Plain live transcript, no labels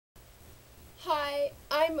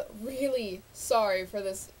I'm really sorry for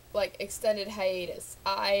this, like, extended hiatus.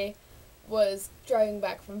 I was driving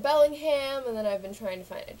back from Bellingham, and then I've been trying to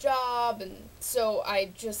find a job, and so I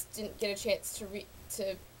just didn't get a chance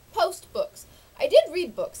to post books. I did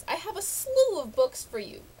read books. I have a slew of books for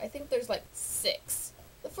you. I think there's like 6.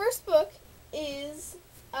 The first book is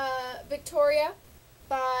Victoria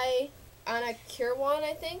by Anna Kirwan,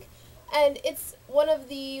 I think, and it's one of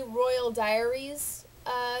the Royal Diaries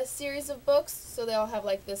series of books, so they all have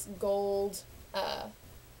like this gold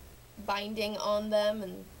binding on them,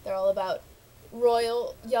 and they're all about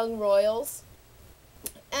young royals.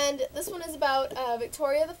 And this one is about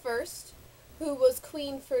Victoria the First, who was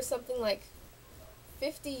queen for something like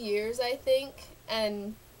 50 years, I think,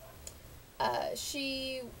 and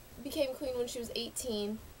she became queen when she was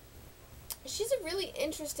 18. She's a really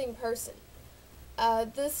interesting person. I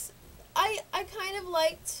kind of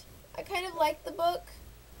liked the book.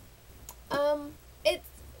 It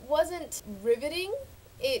wasn't riveting.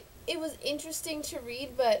 It was interesting to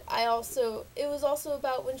read, but it was also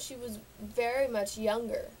about when she was very much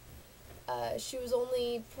younger. She was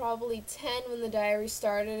only probably 10 when the diary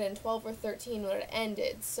started and 12 or 13 when it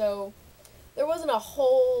ended, so there wasn't a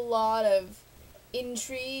whole lot of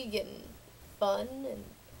intrigue and fun, and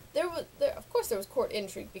of course there was court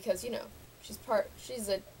intrigue because, you know, she's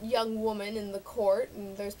a young woman in the court,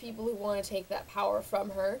 and there's people who want to take that power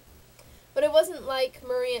from her. But it wasn't like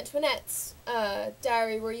Marie Antoinette's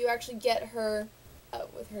diary, where you actually get her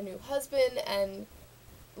with her new husband and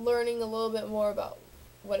learning a little bit more about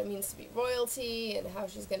what it means to be royalty and how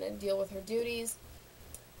she's going to deal with her duties.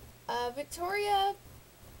 Victoria,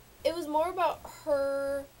 it was more about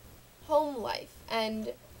her home life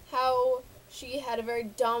and how she had a very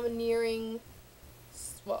domineering,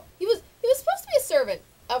 well, he was supposed to be a servant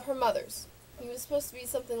of her mother's. He was supposed to be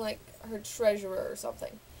something like her treasurer or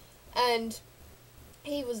something. And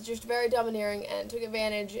he was just very domineering and took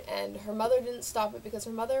advantage, and her mother didn't stop it because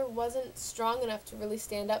her mother wasn't strong enough to really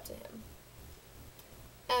stand up to him.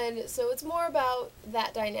 And so it's more about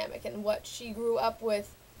that dynamic and what she grew up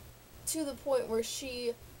with to the point where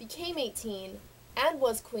she became 18 and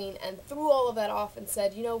was queen and threw all of that off and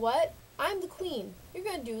said, you know what? I'm the queen. You're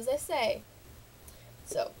going to do as I say.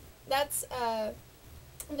 So that's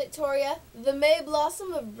Victoria, the May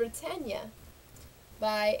Blossom of Britannia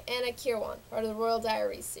by Anna Kirwan, part of the Royal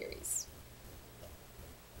Diaries series.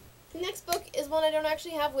 The next book is one I don't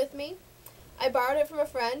actually have with me. I borrowed it from a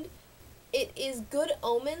friend. It is Good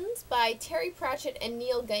Omens by Terry Pratchett and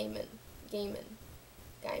Neil Gaiman.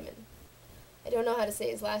 Gaiman. I don't know how to say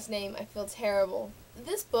his last name. I feel terrible.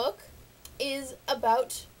 This book is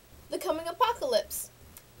about the coming apocalypse.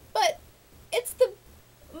 But it's the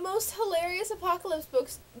most hilarious apocalypse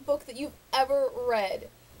book that you've ever read.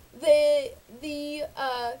 The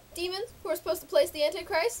demons who are supposed to place the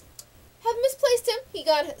Antichrist have misplaced him. He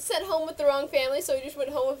got sent home with the wrong family, so he just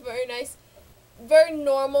went home with a very nice, very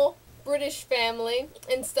normal British family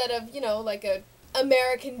instead of, you know, like a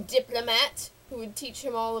American diplomat who would teach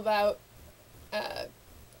him all about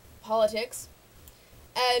politics.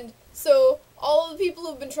 And so all the people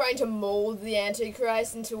who've been trying to mold the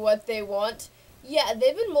Antichrist into what they want, yeah,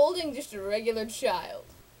 they've been molding just a regular child.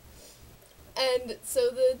 And so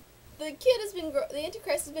the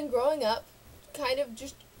Antichrist has been growing up kind of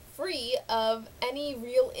just free of any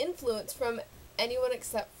real influence from anyone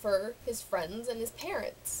except for his friends and his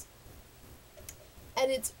parents.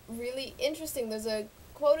 And it's really interesting. There's a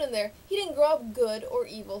quote in there. He didn't grow up good or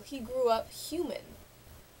evil. He grew up human.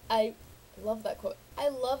 I love that quote. I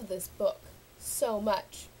love this book so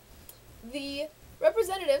much. The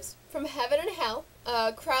representatives from heaven and hell,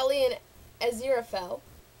 Crowley and Aziraphale,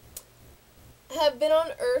 have been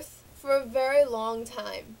on Earth for a very long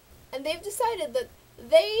time. And they've decided that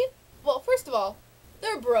well, first of all,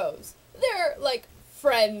 they're bros. They're, like,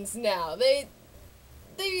 friends now. They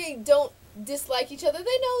don't dislike each other. They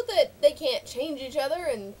know that they can't change each other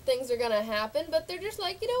and things are gonna happen, but they're just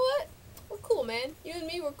like, you know what? We're cool, man. You and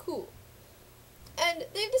me, we're cool. And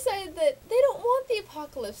they've decided that they don't want the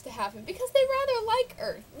apocalypse to happen because they rather like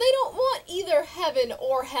Earth. They don't want either heaven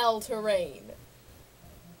or hell to reign.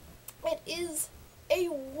 It is a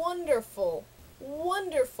wonderful,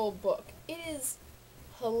 wonderful book. It is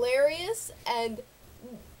hilarious, and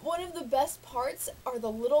one of the best parts are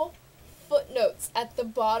the little footnotes at the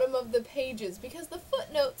bottom of the pages, because the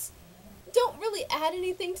footnotes don't really add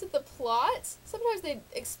anything to the plot. Sometimes they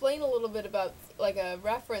explain a little bit about, like, a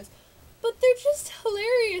reference, but they're just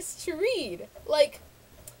hilarious to read. Like,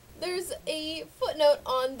 there's a footnote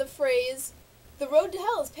on the phrase, "The road to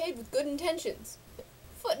hell is paved with good intentions."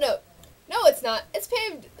 Footnote, No, it's not. It's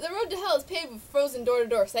paved. The road to hell is paved with frozen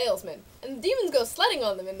door-to-door salesmen, and the demons go sledding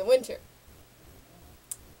on them in the winter.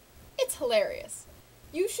 It's hilarious.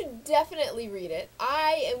 You should definitely read it.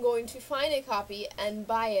 I am going to find a copy and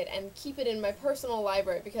buy it and keep it in my personal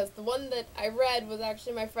library because the one that I read was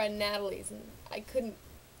actually my friend Natalie's, and I couldn't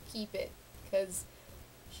keep it because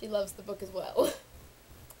she loves the book as well.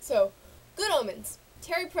 So, Good Omens,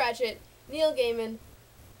 Terry Pratchett, Neil Gaiman.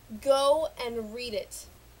 Go and read it.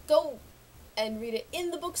 Go and read it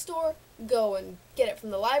in the bookstore. Go and get it from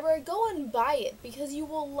the library. Go and buy it because you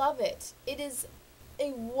will love it. It is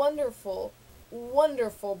a wonderful,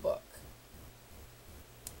 wonderful book.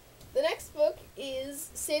 The next book is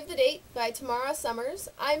Save the Date by Tamara Summers.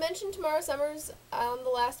 I mentioned Tamara Summers on the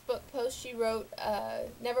last book post. She wrote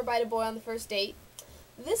Never Bite a Boy on the First Date.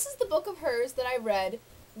 This is the book of hers that I read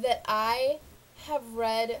that I have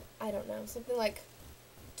read, I don't know, something like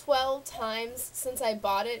 12 times since I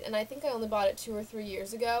bought it, and I think I only bought it 2 or 3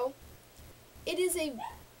 years ago. It is a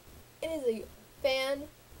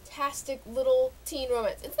fantastic little teen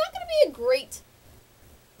romance. It's not going to be a great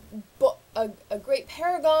book, a great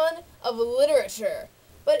paragon of literature,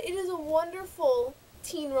 but it is a wonderful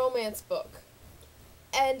teen romance book.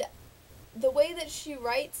 And the way that she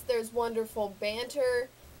writes, there's wonderful banter.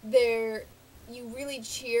 You really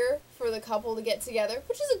cheer for the couple to get together,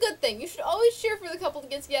 which is a good thing. You should always cheer for the couple to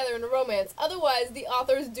get together in a romance. Otherwise, the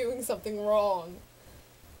author is doing something wrong.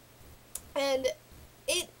 And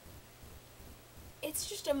it's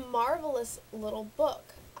just a marvelous little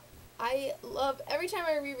book. I love, every time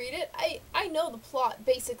I reread it, I know the plot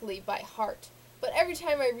basically by heart. But every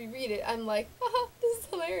time I reread it, I'm like, haha, this is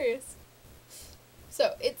hilarious.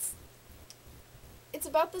 So, it's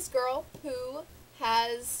about this girl who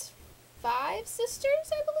has 5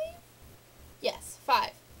 sisters, I believe? Yes,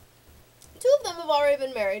 5. 2 of them have already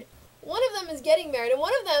been married. One of them is getting married, and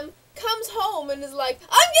one of them comes home and is like,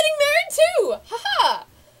 I'm getting married too! Haha!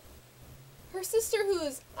 Her sister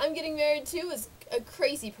who's I'm getting married to is a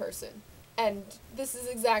crazy person, and this is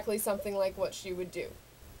exactly something like what she would do.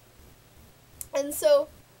 And so,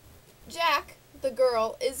 Jack, the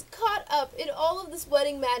girl, is caught up in all of this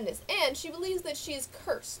wedding madness, and she believes that she is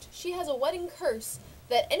cursed. She has a wedding curse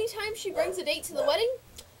that anytime she brings a date to the wedding,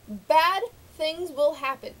 bad things will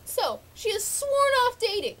happen. So, she has sworn off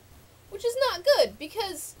dating, which is not good,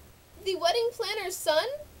 because the wedding planner's son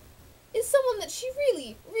is someone that she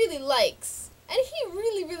really, really likes. And he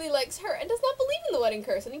really, really likes her and does not believe in the wedding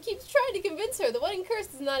curse, and he keeps trying to convince her the wedding curse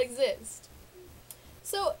does not exist.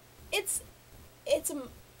 So, it's a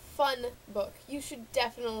fun book. You should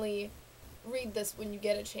definitely read this when you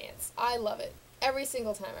get a chance. I love it. Every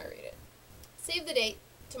single time I read it. Save the Date,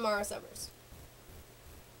 Tamara Summers.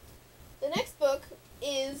 The next book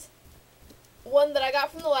is one that I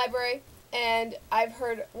got from the library, and I've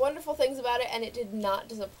heard wonderful things about it, and it did not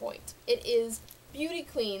disappoint. It is Beauty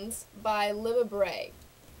Queens by Libba Bray.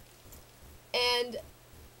 And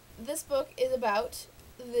this book is about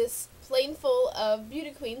this plane full of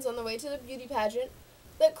beauty queens on the way to the beauty pageant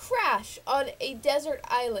that crash on a desert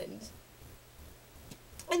island.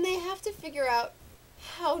 And they have to figure out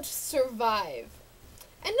how to survive.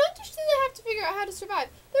 And not just do they have to figure out how to survive,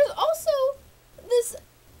 there's also this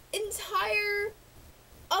entire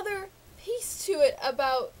other piece to it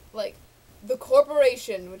about, like, the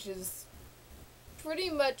corporation, which is pretty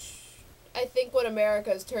much, I think, what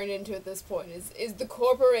America's turned into at this point, is the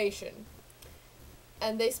corporation.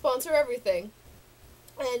 And they sponsor everything.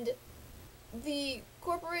 And the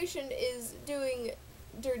corporation is doing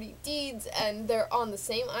dirty deeds, and they're on the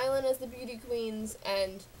same island as the beauty queens,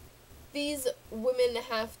 and these women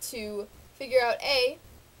have to figure out, A,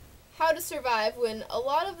 how to survive when a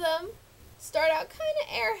lot of them start out kind of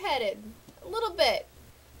airheaded, a little bit.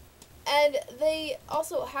 And they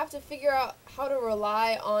also have to figure out how to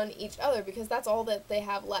rely on each other, because that's all that they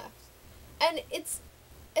have left. And it's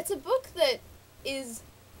a book that is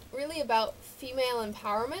really about female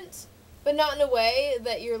empowerment, but not in a way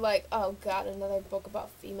that you're like, oh god, another book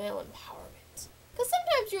about female empowerment. Because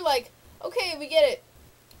sometimes you're like, okay, we get it.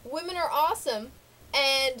 Women are awesome,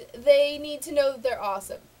 and they need to know that they're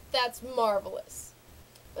awesome. That's marvelous.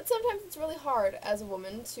 But sometimes it's really hard as a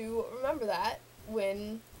woman to remember that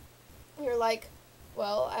when you're like,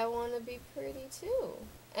 well, I want to be pretty too.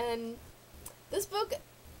 And this book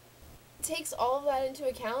takes all of that into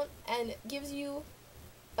account and gives you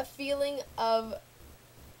a feeling of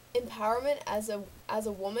empowerment as a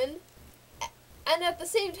woman, and at the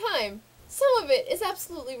same time, some of it is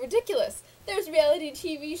absolutely ridiculous. There's reality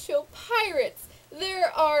TV show pirates.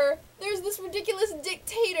 There's this ridiculous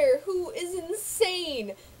dictator who is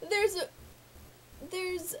insane. There's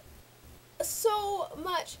so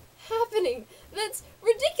much happening that's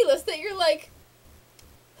ridiculous that you're like,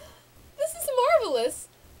 this is marvelous,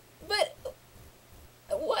 but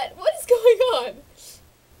what is going on?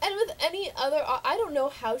 And with any other, I don't know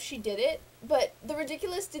how she did it, but the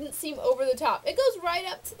ridiculous didn't seem over the top. It goes right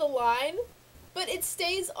up to the line, but it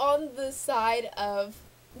stays on the side of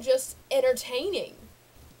just entertaining.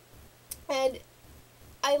 And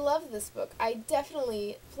I love this book. I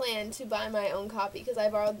definitely plan to buy my own copy because I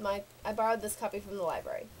borrowed this copy from the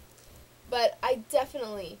library. But I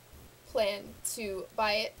definitely plan to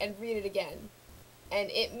buy it and read it again. And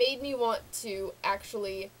it made me want to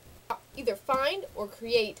actually either find or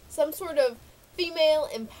create some sort of female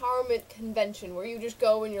empowerment convention where you just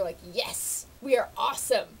go and you're like, yes, we are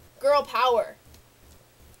awesome. Girl power.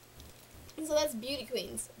 And so that's Beauty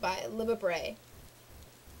Queens by Libba Bray.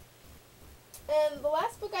 And the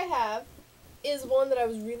last book I have is one that I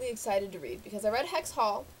was really excited to read because I read Hex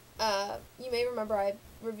Hall. You may remember I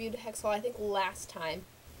reviewed Hex Hall, I think, last time.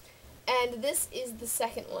 And this is the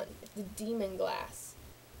second one, the Demonglass.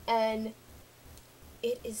 And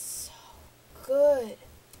it is so good.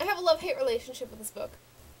 I have a love-hate relationship with this book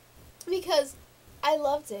because I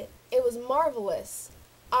loved it. It was marvelous.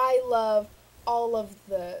 I love all of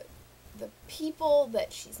the people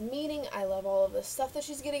that she's meeting. I love all of the stuff that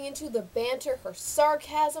she's getting into, the banter, her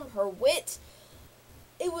sarcasm, her wit.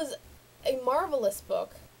 It was a marvelous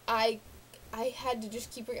book. I had to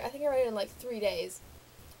just keep reading. I think I read it in like 3 days.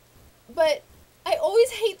 But I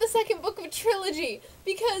always hate the second book of a trilogy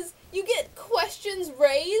because you get questions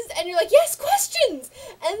raised and you're like, yes, questions!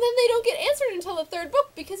 And then they don't get answered until the third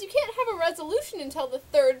book because you can't have a resolution until the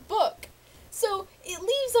third book. So it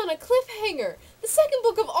leaves on a cliffhanger. The second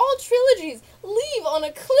book of all trilogies leave on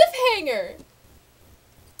a cliffhanger.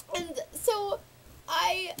 And so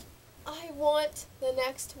I want the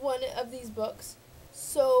next one of these books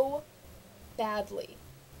so badly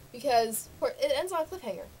because it ends on a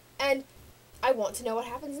cliffhanger. And I want to know what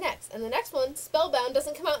happens next. And the next one, Spellbound,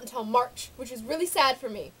 doesn't come out until March, which is really sad for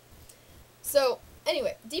me. So,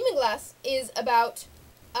 anyway, Demonglass is about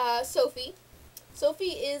Sophie.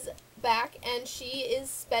 Sophie is back, and she is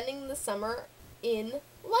spending the summer in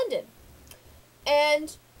London.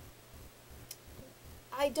 And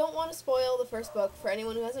I don't want to spoil the first book for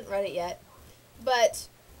anyone who hasn't read it yet, but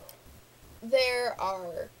there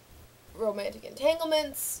are romantic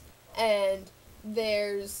entanglements, and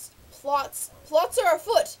there's plots. Plots are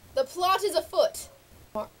afoot. The plot is afoot.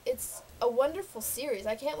 It's a wonderful series.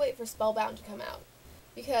 I can't wait for Spellbound to come out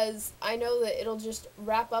because I know that it'll just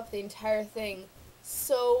wrap up the entire thing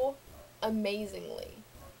so amazingly.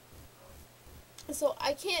 So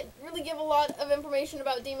I can't really give a lot of information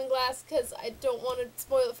about Demonglass because I don't want to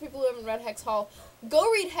spoil it for people who haven't read Hex Hall.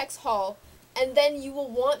 Go read Hex Hall, and then you will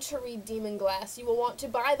want to read Demonglass. You will want to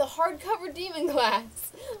buy the hardcover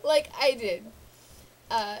Demonglass, like I did.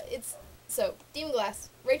 So Demonglass,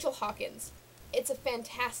 Rachel Hawkins. It's a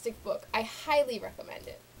fantastic book. I highly recommend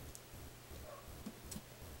it.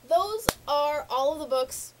 Those are all of the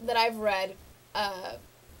books that I've read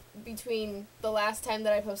between the last time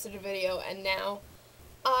that I posted a video and now.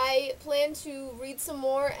 I plan to read some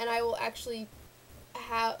more, and I will actually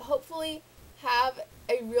hopefully have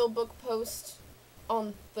a real book post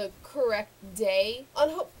on the correct day.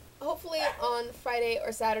 Hopefully on Friday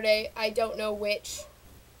or Saturday. I don't know which,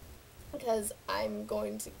 because I'm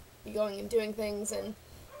going to be going and doing things, and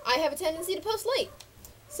I have a tendency to post late.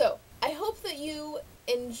 So, I hope that you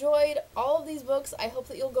enjoyed all of these books. I hope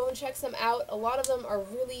that you'll go and check some out. A lot of them are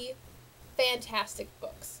really fantastic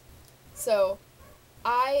books. So,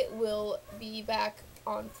 I will be back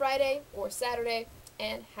on Friday or Saturday,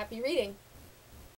 and happy reading!